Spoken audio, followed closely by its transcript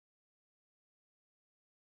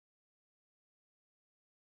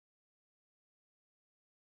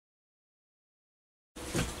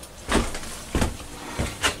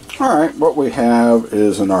Alright, what we have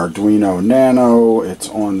is an Arduino Nano. It's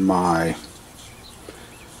on my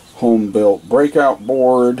home-built breakout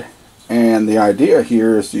board, and the idea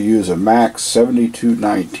here is to use a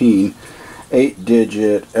MAX7219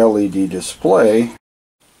 8-digit LED display.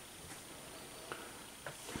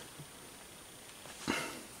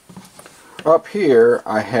 Up here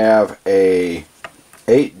I have a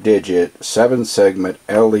 8-digit 7-segment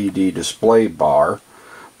LED display bar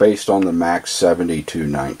based on the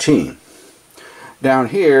MAX7219. Down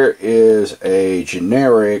here is a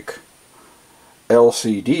generic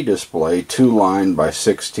LCD display, 2-line by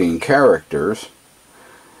 16 characters,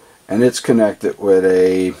 and it's connected with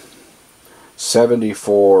a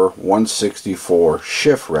 74HC595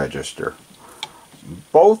 shift register.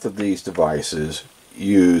 Both of these devices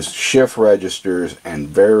use shift registers and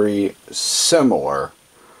very similar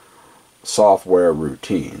software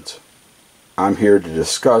routines. I'm here to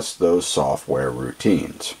discuss those software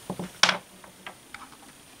routines.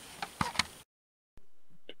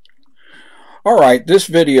 Alright, this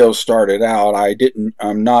video started out,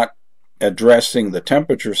 I'm not addressing the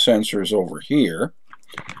temperature sensors over here,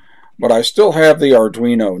 but I still have the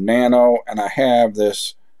Arduino Nano, and I have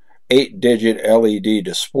this 8-digit LED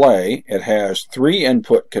display. It has 3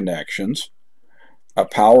 input connections, a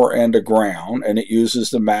power and a ground, and it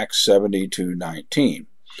uses the MAX7219.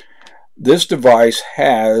 This device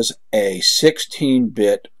has a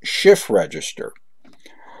 16-bit shift register.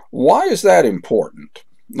 Why is that important?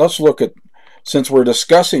 Let's look at, since we're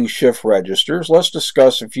discussing shift registers, let's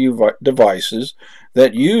discuss a few devices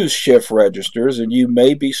that use shift registers, and you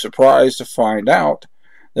may be surprised to find out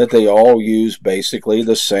that they all use basically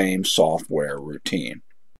the same software routine.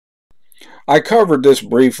 I covered this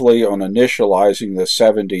briefly on initializing the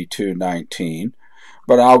 7219,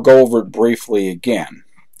 but I'll go over it briefly again.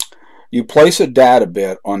 You place a data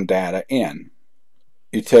bit on data in.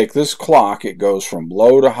 You take this clock, it goes from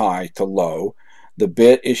low to high to low. The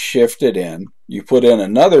bit is shifted in. You put in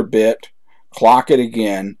another bit, clock it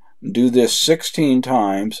again, do this 16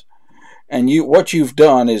 times, and what you've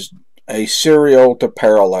done is a serial to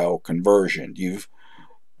parallel conversion. You've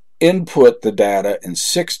input the data in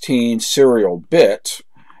 16 serial bits,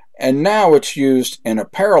 and now it's used in a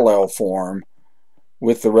parallel form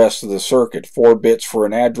with the rest of the circuit. 4 bits for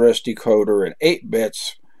an address decoder and 8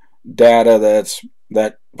 bits data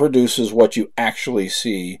that produces what you actually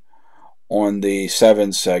see on the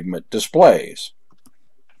 7-segment displays.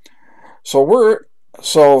 So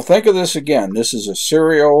think of this again. This is a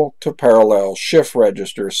serial to parallel shift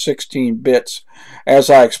register, 16 bits. As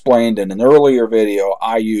I explained in an earlier video,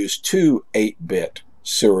 I use 2 8-bit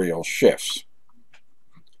serial shifts.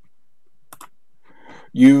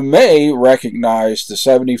 You may recognize the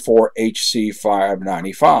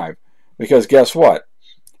 74HC595 because guess what?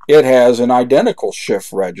 It has an identical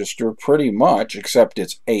shift register pretty much, except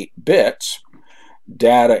it's 8 bits.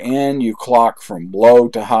 Data in, you clock from low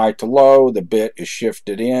to high to low. The bit is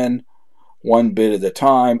shifted in 1 bit at a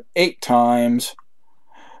time, 8 times.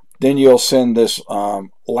 Then you'll send this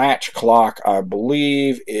latch clock. I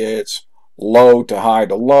believe it's low to high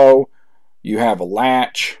to low. You have a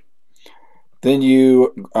latch. Then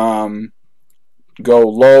you go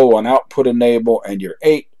low on output enable, and your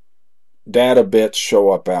 8 data bits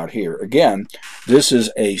show up out here. Again, this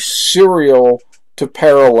is a serial to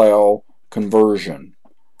parallel conversion.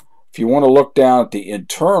 If you want to look down at the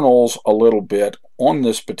internals a little bit on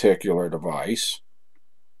this particular device,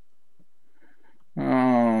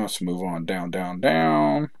 let's move on down, down,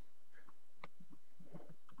 down.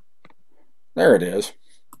 There it is.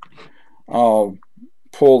 I'll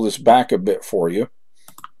pull this back a bit for you.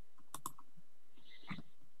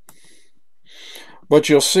 But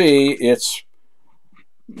you'll see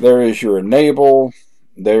there is your enable,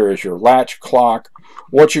 there is your latch clock.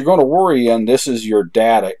 What you're going to worry in, this is your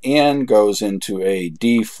data in, goes into a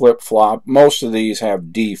D flip-flop. Most of these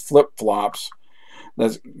have D flip-flops.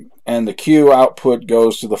 And the Q output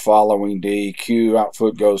goes to the following D, Q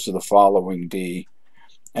output goes to the following D.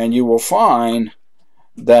 And you will find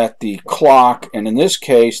that the clock, and in this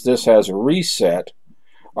case this has a reset,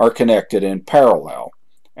 are connected in parallel.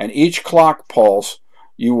 And each clock pulse,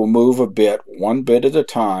 you will move a bit, 1 bit at a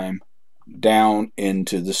time, down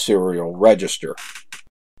into the serial register.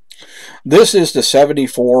 This is the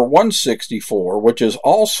 74HC595, which is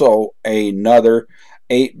also another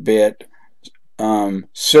 8-bit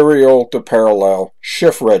serial to parallel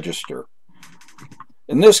shift register.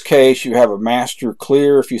 In this case, you have a master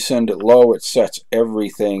clear. If you send it low, it sets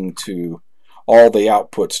everything to all the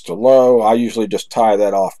outputs to low. I usually just tie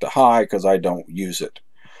that off to high because I don't use it.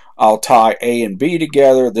 I'll tie A and B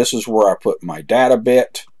together. This is where I put my data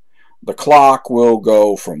bit. The clock will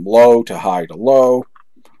go from low to high to low.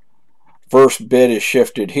 First bit is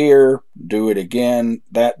shifted here, do it again.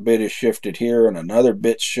 That bit is shifted here and another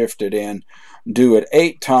bit shifted in. Do it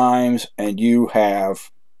 8 times and you have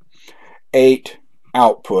 8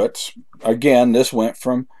 outputs. Again, this went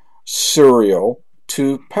from serial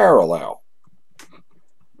to parallel.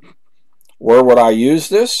 Where would I use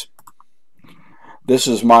this? This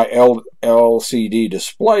is my LCD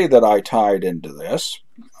display that I tied into this.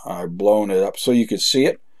 I've blown it up so you can see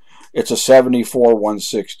it. It's a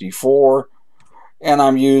 74HC595, and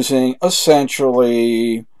I'm using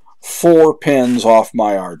essentially 4 pins off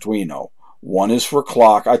my Arduino. One is for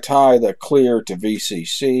clock. I tie the clear to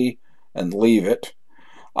VCC and leave it.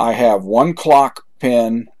 I have 1 clock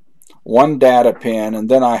pin, 1 data pin, and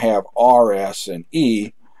then I have RS and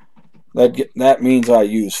E. That means I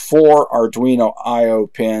use 4 Arduino I/O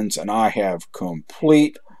pins, and I have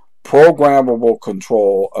complete programmable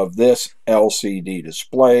control of this LCD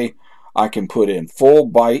display. I can put in full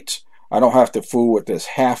bytes. I don't have to fool with this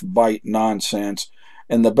half byte nonsense.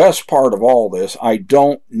 And the best part of all this, I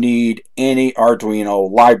don't need any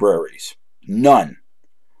Arduino libraries. None.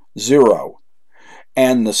 0.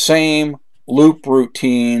 And the same loop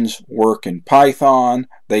routines work in Python.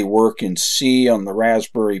 They work in C on the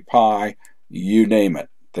Raspberry Pi. You name it.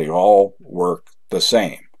 They all work the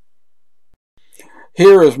same.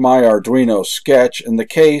 Here is my Arduino Sketch. In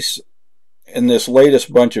this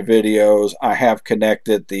latest bunch of videos, I have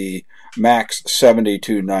connected the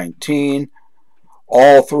MAX7219.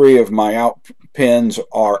 All 3 of my out pins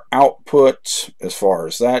are outputs as far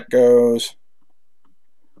as that goes.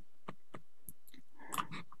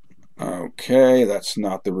 Okay, that's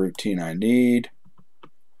not the routine I need.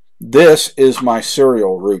 This is my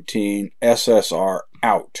serial routine, SSR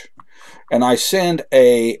out. And I send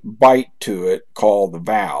a byte to it called the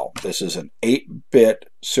val. This is an 8-bit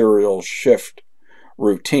serial shift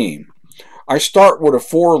routine. I start with a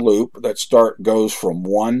for loop that goes from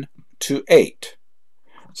 1 to 8.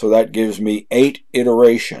 So that gives me 8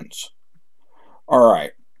 iterations. All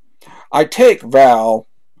right. I take val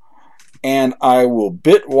and I will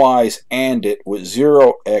bitwise AND it with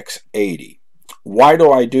 0x80. Why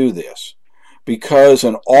do I do this? Because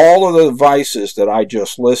in all of the devices that I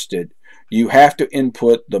just listed, you have to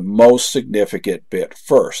input the most significant bit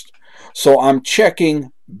first. So I'm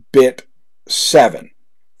checking bit 7.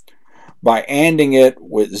 By ANDing it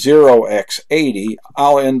with 0x80,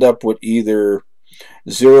 I'll end up with either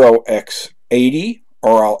 0x80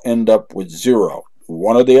 or I'll end up with 0.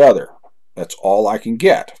 One or the other. That's all I can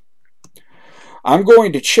get. I'm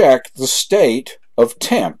going to check the state of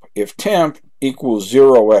temp. If temp equals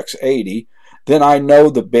 0x80, then I know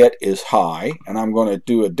the bit is high, and I'm going to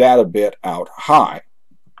do a data bit out high.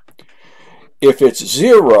 If it's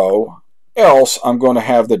 0, else I'm going to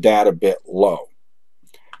have the data bit low.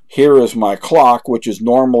 Here is my clock, which is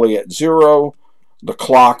normally at 0. The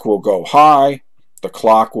clock will go high, the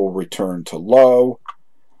clock will return to low,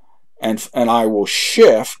 and I will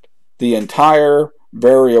shift the entire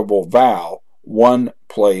variable val 1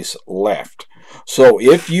 place left. So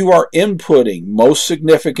if you are inputting most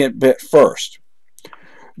significant bit first,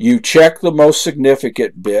 you check the most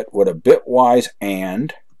significant bit with a bitwise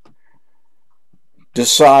AND,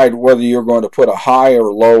 decide whether you're going to put a high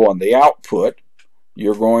or low on the output.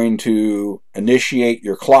 You're going to initiate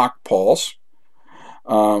your clock pulse,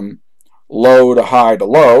 low to high to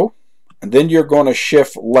low, and then you're going to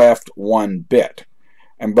shift left 1 bit.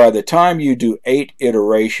 And by the time you do 8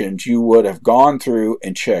 iterations, you would have gone through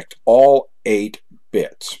and checked all 8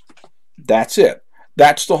 bits. That's it.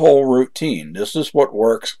 That's the whole routine. This is what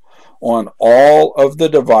works on all of the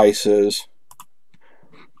devices,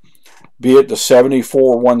 be it the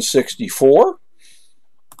 74HC595,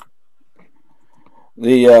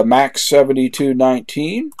 the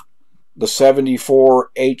MAX7219, the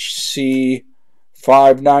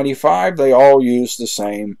 74HC595. They all use the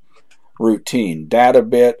same routine. Data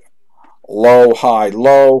bit, low, high,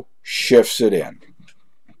 low, shifts it in.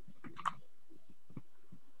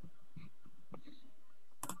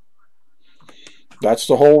 That's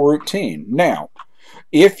the whole routine. Now,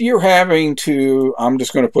 if you're having to, I'm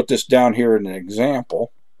just going to put this down here in an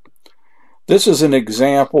example. This is an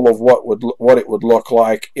example of what it would look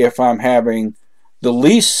like if I'm having the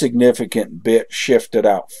least significant bit shifted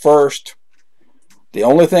out first. The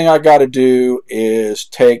only thing I got to do is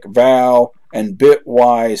take val and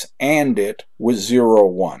bitwise AND it with 0,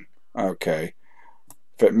 1. Okay.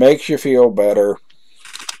 If it makes you feel better,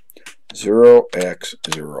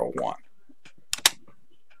 0x01.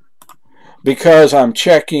 Because I'm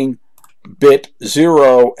checking bit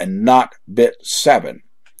 0 and not bit 7.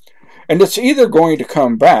 And it's either going to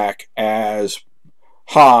come back as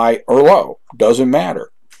high or low. Doesn't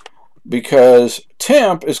matter. Because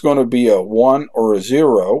temp is going to be a 1 or a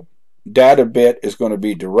 0. Data bit is going to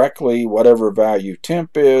be directly whatever value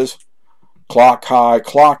temp is. Clock high,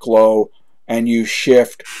 clock low, and you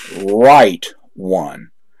shift right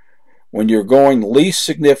 1. When you're going least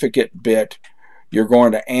significant bit, you're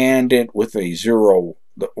going to AND it with a 0,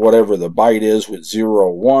 whatever the byte is, with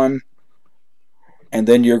 0, 1. And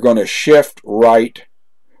then you're going to shift right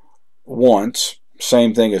once.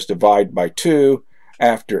 Same thing as divide by 2.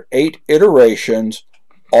 After 8 iterations,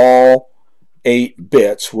 all 8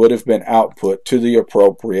 bits would have been output to the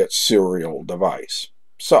appropriate serial device.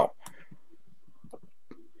 So,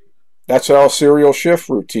 that's how a serial shift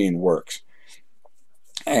routine works.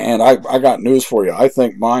 And I got news for you. I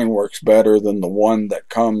think mine works better than the one that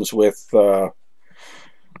comes with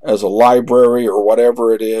as a library or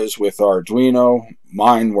whatever it is with Arduino.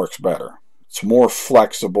 Mine works better. It's more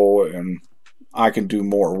flexible and I can do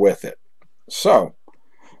more with it. So,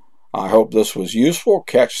 I hope this was useful.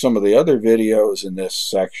 Catch some of the other videos in this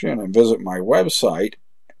section and visit my website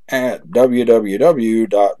at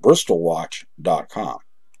www.bristolwatch.com.